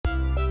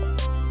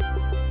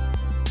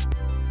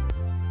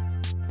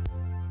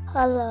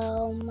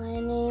Hello,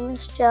 my name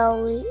is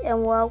Joey,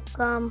 and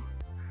welcome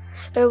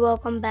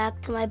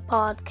back to my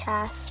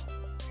podcast.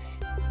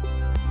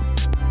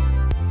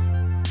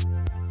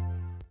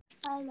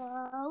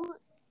 Hello.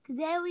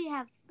 Today we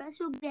have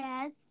special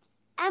guest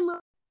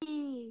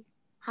Emily.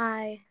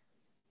 Hi.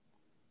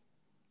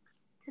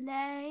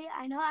 Today,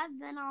 I know I've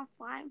been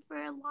offline for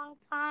a long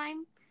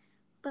time,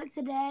 but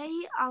today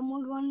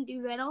we're going to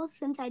do riddles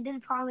since I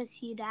did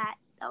promise you that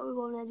we're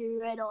going to do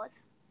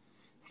riddles.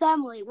 So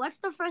Emily, what's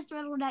the first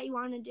riddle that you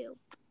want to do?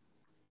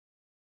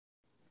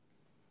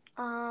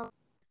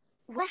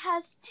 What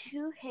has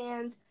two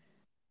hands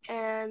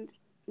and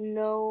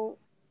no?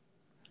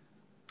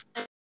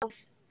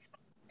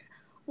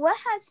 What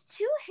has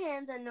two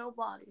hands and no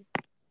body?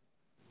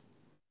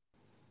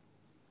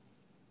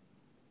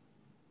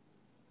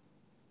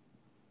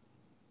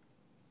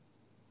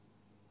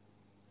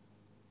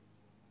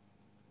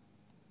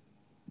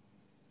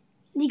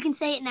 You can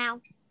say it now.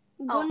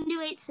 We're going to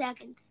do 8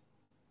 seconds.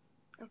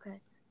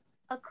 Okay.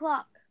 A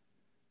clock.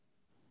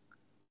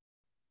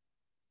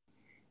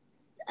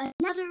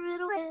 Another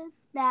riddle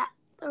is that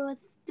there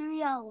was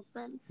 3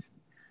 elephants.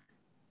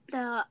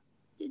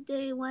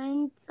 They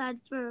went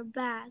inside for a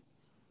bath.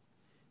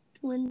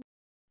 When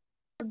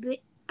the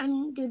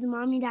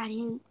mommy,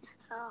 daddy,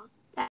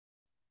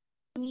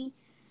 and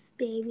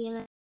baby,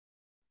 and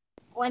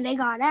when they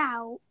got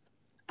out,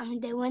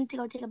 they went to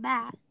go take a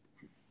bath.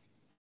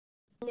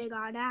 When they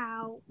got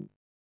out,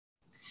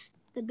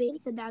 the baby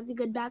said that was a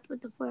good bath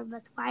with the 4 of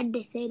us. Why did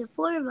they say the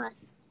 4 of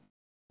us?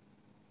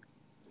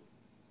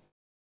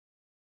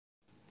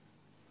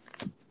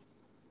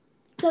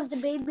 Because the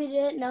baby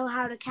didn't know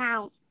how to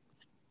count.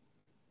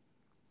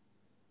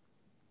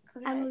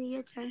 Okay. Emily,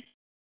 your turn.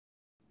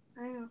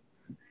 I know.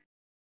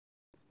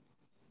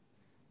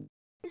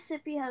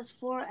 Mississippi has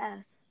 4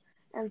 S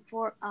and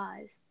 4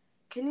 I's.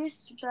 Can you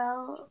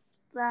spell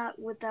that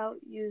without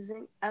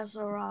using S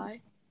or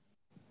I?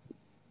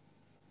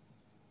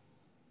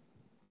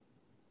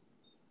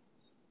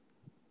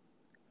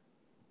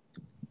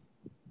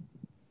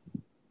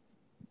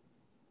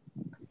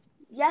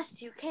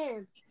 Yes, you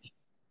can.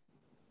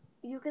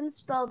 You can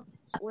spell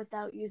that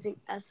without using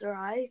S or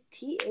I.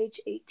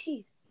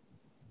 THAT.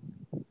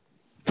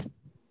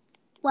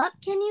 What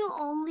can you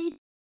only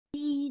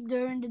see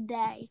during the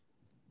day?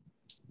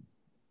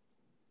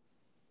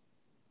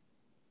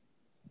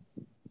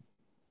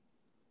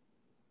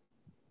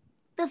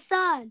 The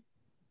sun.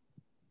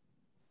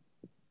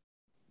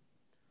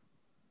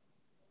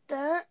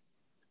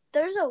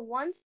 There's a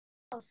one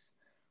house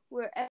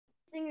where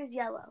everything is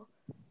yellow.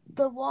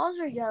 The walls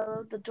are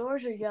yellow, the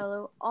doors are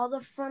yellow, all the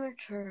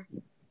furniture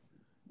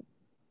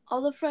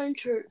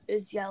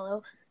is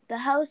yellow. The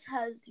house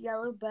has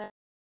yellow beds,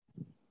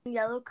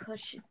 yellow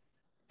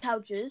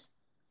couches.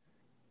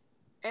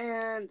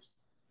 And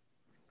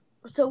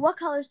so what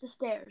color is the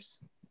stairs?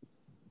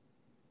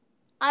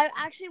 I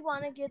actually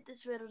want to give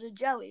this riddle to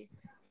Joey.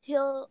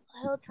 He'll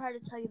try to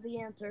tell you the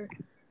answer.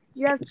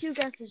 You have 2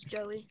 guesses,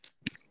 Joey.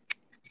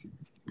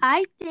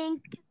 I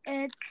think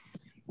it's...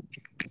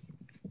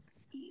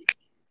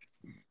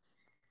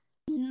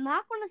 I'm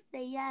not going to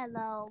say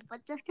yellow,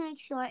 but just to make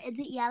sure, is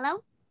it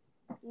yellow?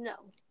 No.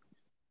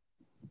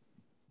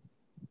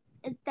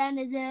 Then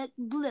is it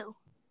blue?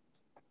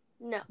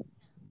 No.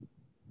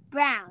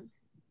 Brown?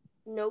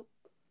 Nope.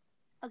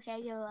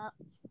 Okay, go up.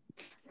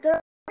 There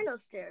are no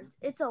stairs.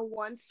 It's a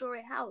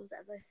 1-story house,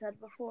 as I said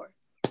before.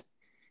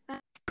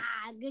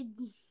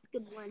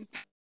 Good one.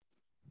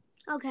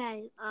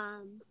 Okay,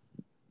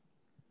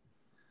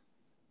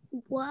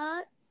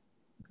 what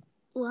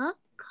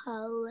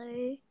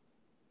color?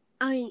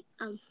 I'm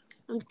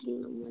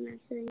thinking of one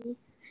actually.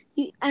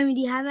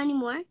 Do you have any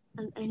more?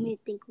 I need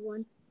to think of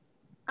one.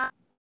 I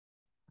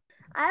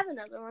have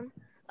another one.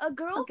 A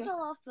girl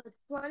fell off a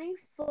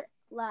 20-foot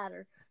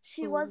ladder.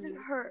 She wasn't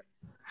hurt.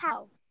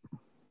 How?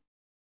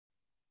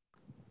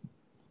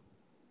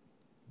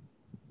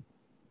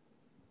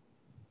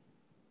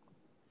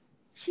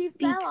 She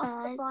fell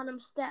off the bottom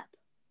step.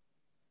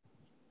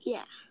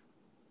 Yeah.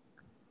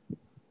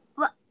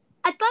 Well,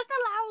 I thought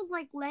the ladder was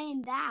like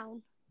laying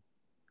down.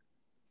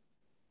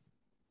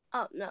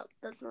 Oh, no,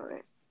 that's not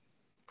it.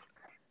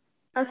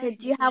 Okay,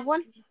 do you have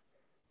one?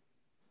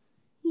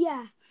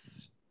 Yeah.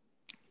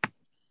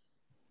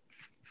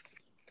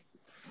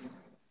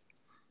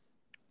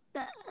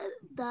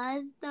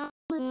 Does the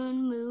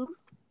moon move?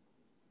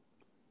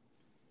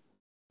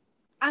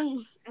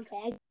 Okay,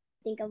 I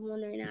think of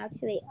one right now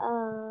actually.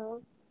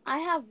 I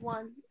have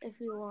one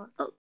if you want.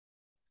 Oh.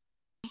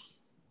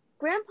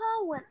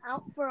 Grandpa went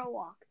out for a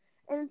walk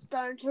and it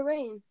started to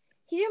rain.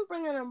 He didn't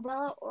bring an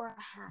umbrella or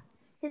a hat.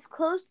 His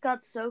clothes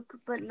got soaked,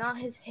 but not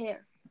his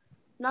hair.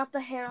 Not the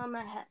hair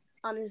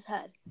on his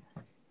head.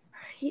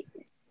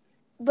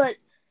 But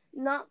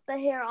not the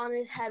hair on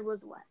his head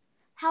was wet.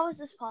 How is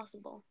this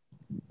possible?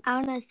 I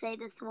want to say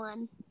this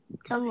one.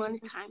 Tell me when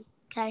it's time.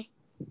 Okay.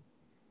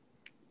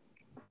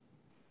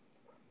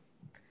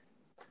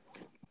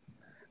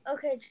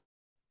 Okay.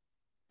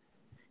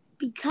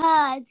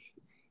 Because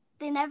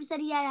they never said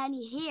he had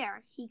any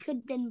hair. He could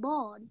have been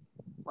bald.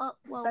 Well,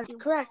 That's he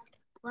correct.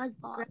 was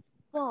bald.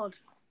 Bald.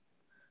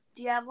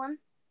 Do you have one?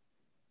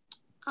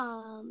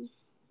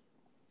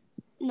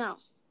 No.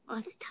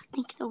 I'm still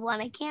thinking of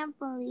one. I can't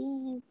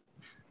believe.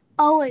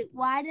 Oh wait,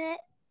 why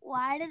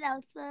did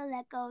Elsa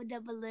let go of the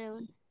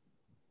balloon?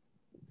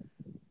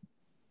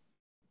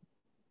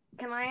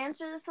 Can I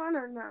answer this one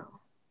or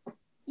no?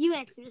 You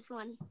answer this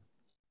one.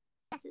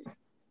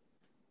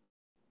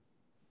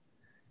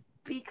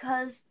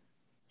 Because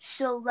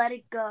she'll let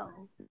it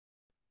go.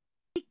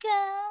 Let it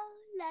go,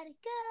 let it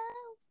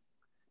go.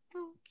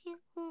 Don't get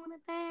on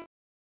it back.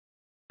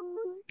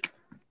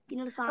 You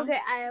know the song? Okay,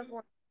 I have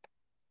one.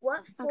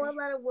 What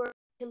four-letter word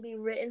can be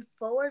written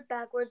forward,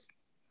 backwards,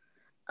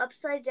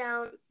 upside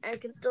down,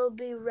 and can still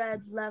be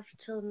read left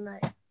to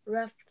right?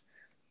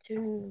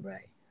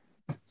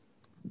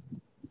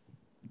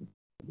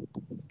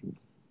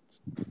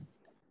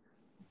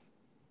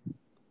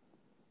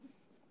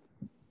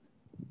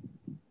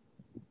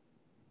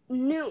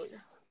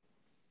 Noon.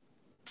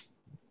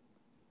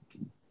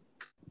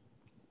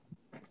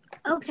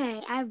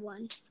 Okay, I have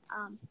one.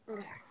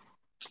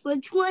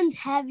 Which one's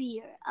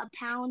heavier, a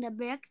pound of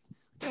bricks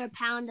or a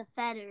pound of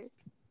feathers?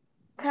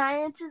 Can I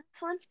answer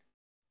this one?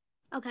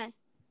 Okay.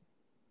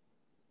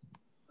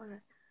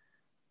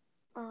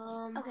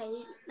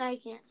 Okay, now you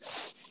can't.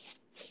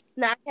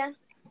 Now I can?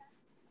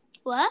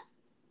 What?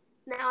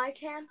 Now I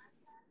can?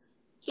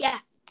 Yeah.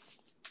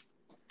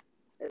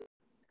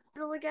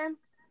 Again?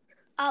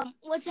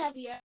 What's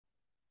heavier?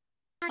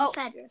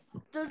 Feathers.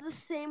 They're the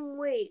same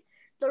weight.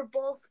 They're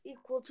both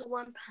equal to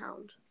 1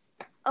 pound.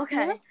 Okay.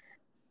 Really?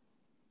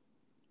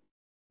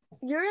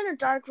 You're in a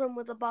dark room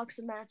with a box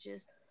of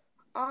matches.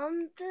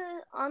 On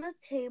a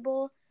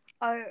table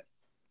are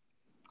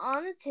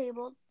a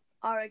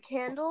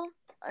candle,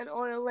 an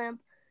oil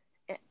lamp,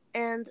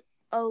 and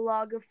a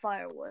log of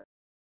firewood.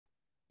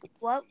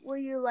 What will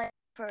you light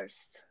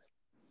first?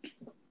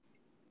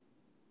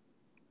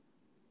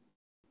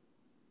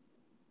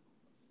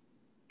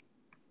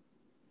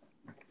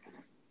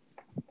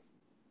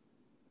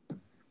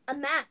 A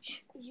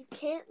match. You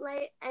can't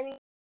light any of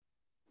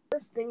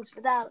those things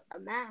without a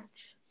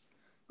match.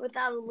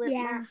 Without a lit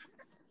match.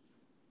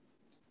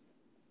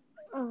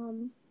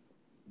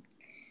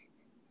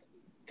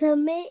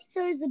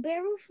 So it's a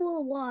barrel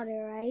full of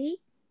water, right?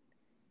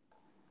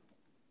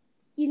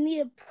 You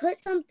need to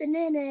put something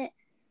in it.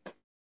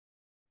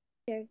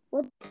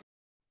 What's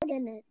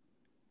in it?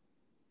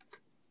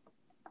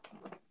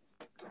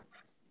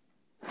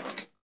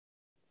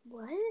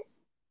 What?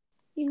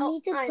 You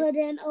need to put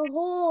in a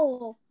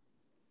hole.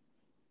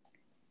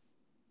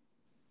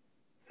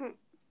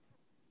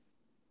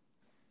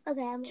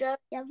 Okay, you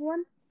have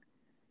one?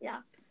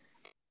 Yeah.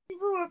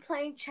 People were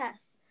playing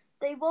chess.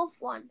 They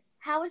both won.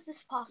 How is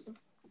this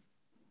possible?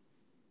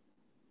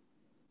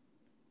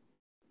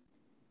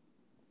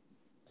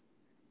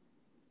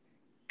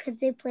 Because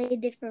they played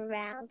different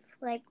rounds.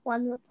 Like,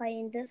 one was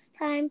playing this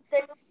time,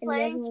 They were and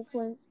playing the other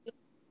was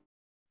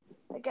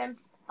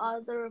against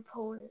other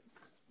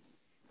opponents.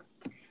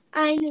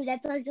 I knew,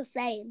 that's what I was just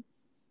saying.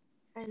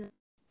 I know.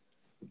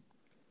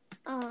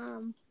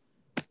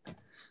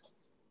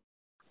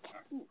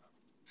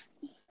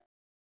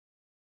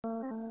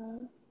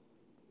 Do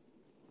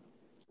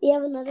you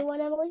have another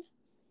one, Emily?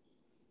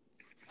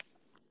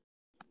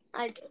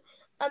 I do.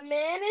 A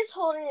man is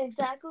holding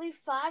exactly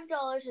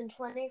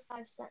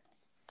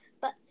 $5.25,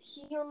 but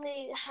he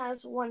only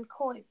has one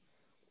coin.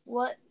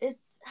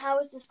 How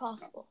is this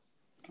possible?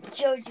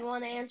 Joe, do you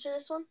want to answer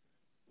this one?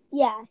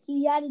 Yeah,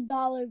 he had a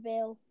dollar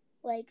bill,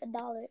 like a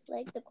dollar,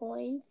 like the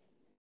coins,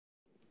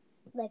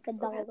 like a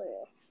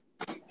dollar.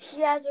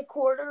 He has a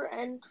quarter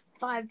and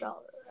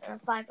 $5 and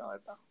a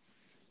 $5 bill.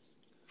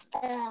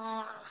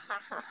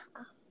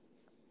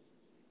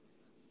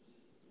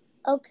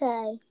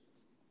 Okay.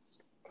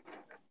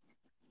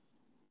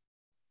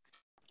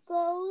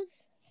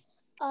 Goes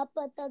up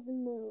but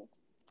doesn't move.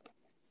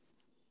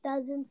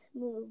 Doesn't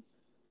move.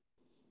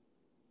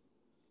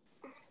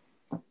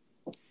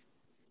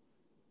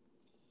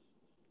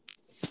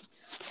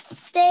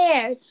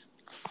 Stairs.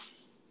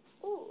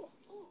 Ooh.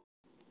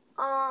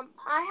 I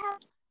have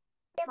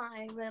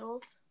my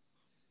riddles.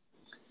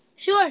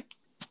 Sure.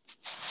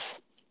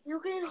 You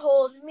can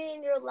hold me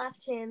in your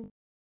left hand,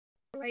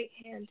 right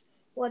hand.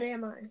 What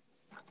am I?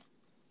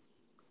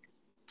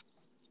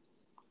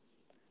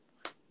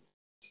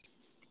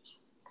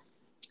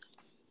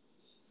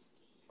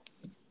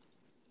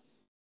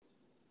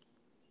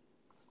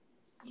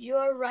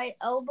 Your right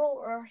elbow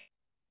or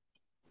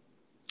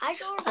I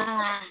go over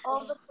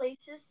all the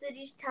places,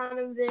 cities,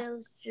 towns, and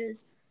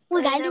villages.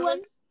 We gotta do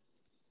one.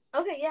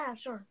 Okay, yeah,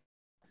 sure.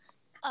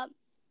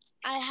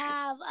 I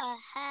have a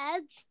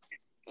head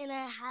and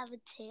I have a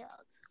tail.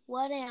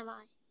 What am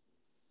I?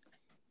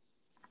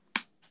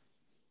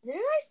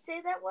 Didn't I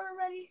say that one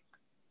already?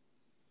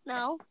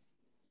 No.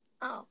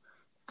 Oh.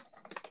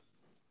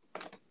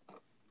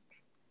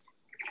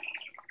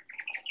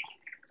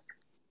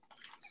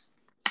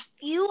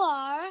 You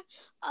are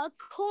a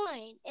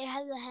coin. It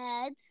has a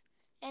head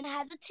and it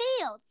has a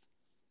tail.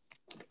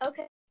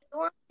 Okay. I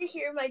want to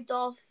hear my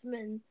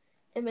dolphin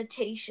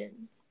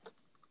imitation.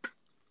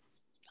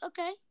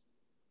 Okay.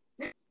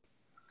 What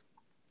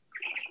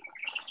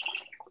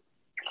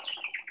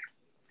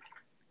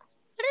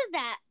is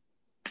that?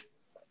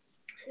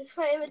 It's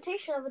my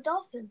imitation of a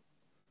dolphin.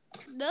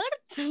 No,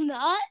 it's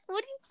not.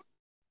 What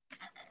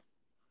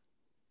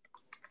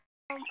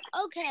do you?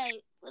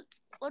 Okay.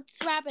 Let's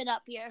wrap it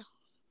up here.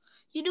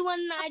 You do one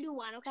and I do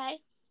one. Okay.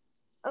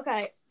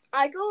 Okay,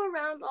 I go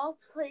around all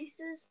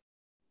places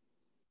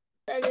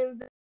and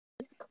invest,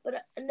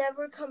 but I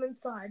never come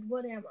inside.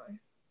 What am I?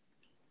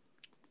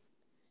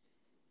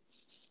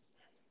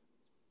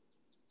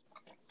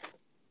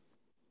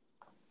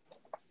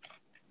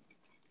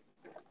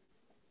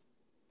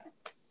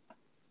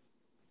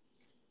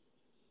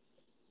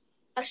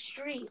 A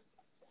street.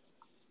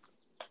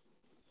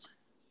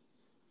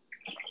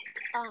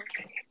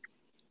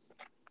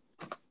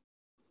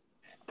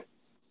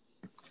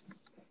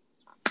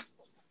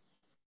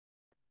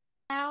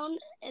 Down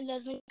and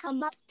doesn't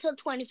come up till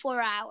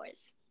 24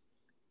 hours.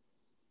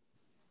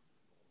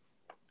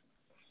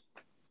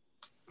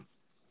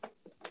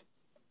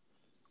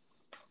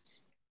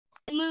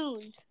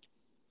 Moon.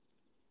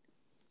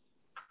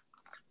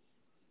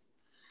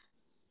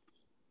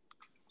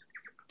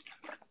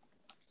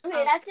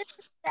 Okay, that's it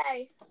for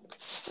today.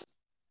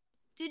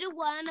 Do the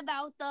one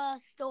about the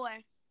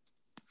store.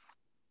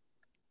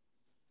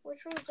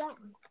 Which one was that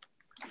one?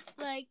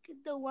 Like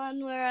the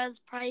one where I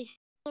was priced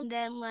and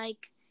then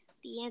like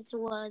the answer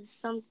was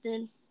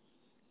something.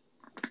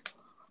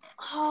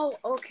 Oh,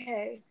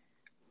 okay.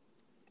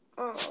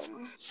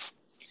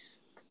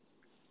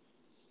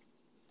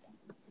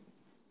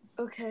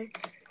 Okay.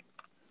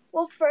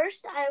 Well,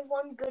 first, I have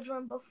one good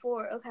one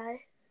before,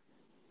 okay?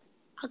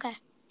 Okay.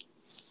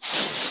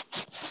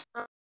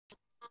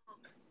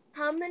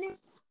 How many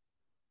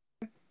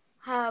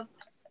have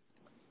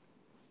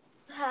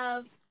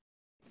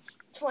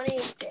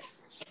 28 days?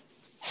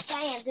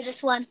 I answered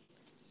this one.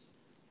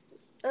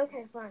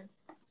 Okay, fine.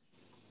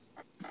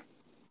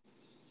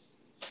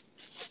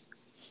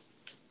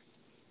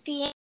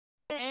 The answer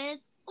is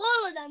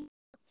all of them.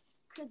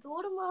 Because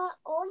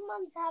all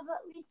months have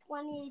at least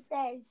 28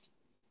 days.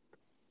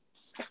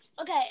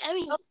 Okay, I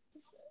mean,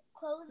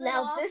 close it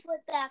Now off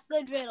with that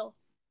good riddle.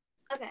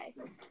 Okay.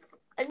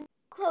 A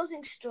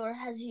clothing store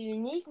has a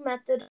unique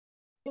method of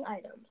selling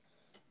items.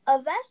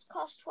 A vest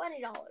costs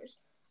 $20.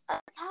 A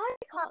tie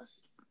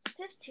costs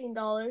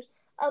 $15.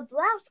 A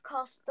blouse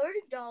costs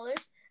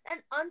 $30.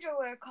 And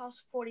underwear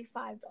costs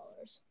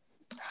 $45.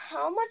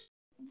 How much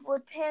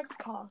would pants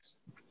cost?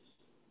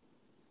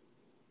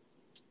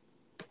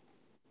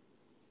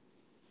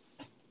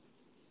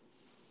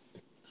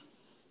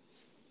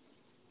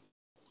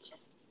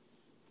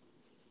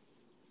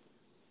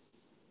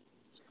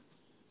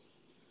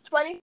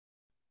 $20.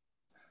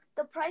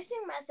 The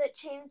pricing method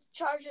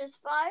charges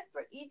 $5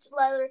 for each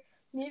letter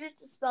needed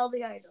to spell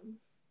the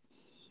item.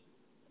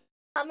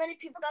 How many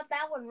people got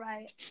that one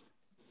right?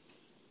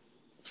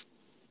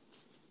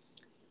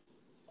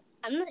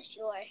 I'm not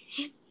sure.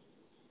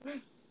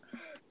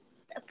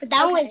 But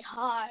that one's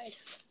hard.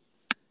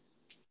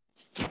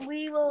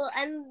 We will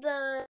end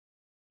the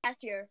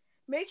podcast here.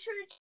 Make sure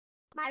to check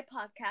my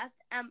podcast.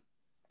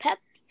 Pet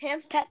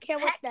Care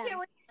with Them.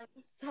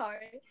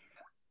 Sorry.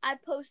 I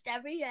post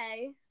every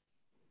day,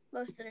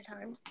 most of the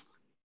time.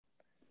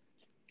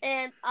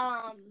 And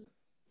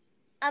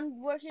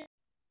I'm working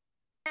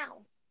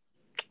now.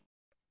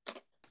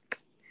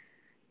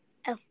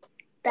 Oh,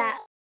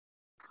 that.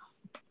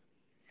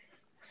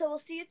 So we'll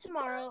see you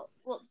tomorrow.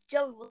 Well,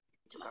 Joey will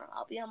see you tomorrow.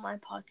 I'll be on my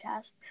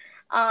podcast.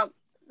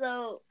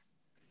 So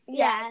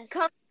yeah,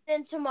 come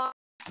in tomorrow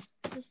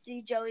to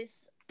see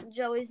Joey's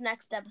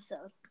next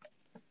episode.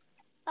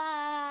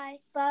 Bye.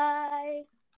 Bye.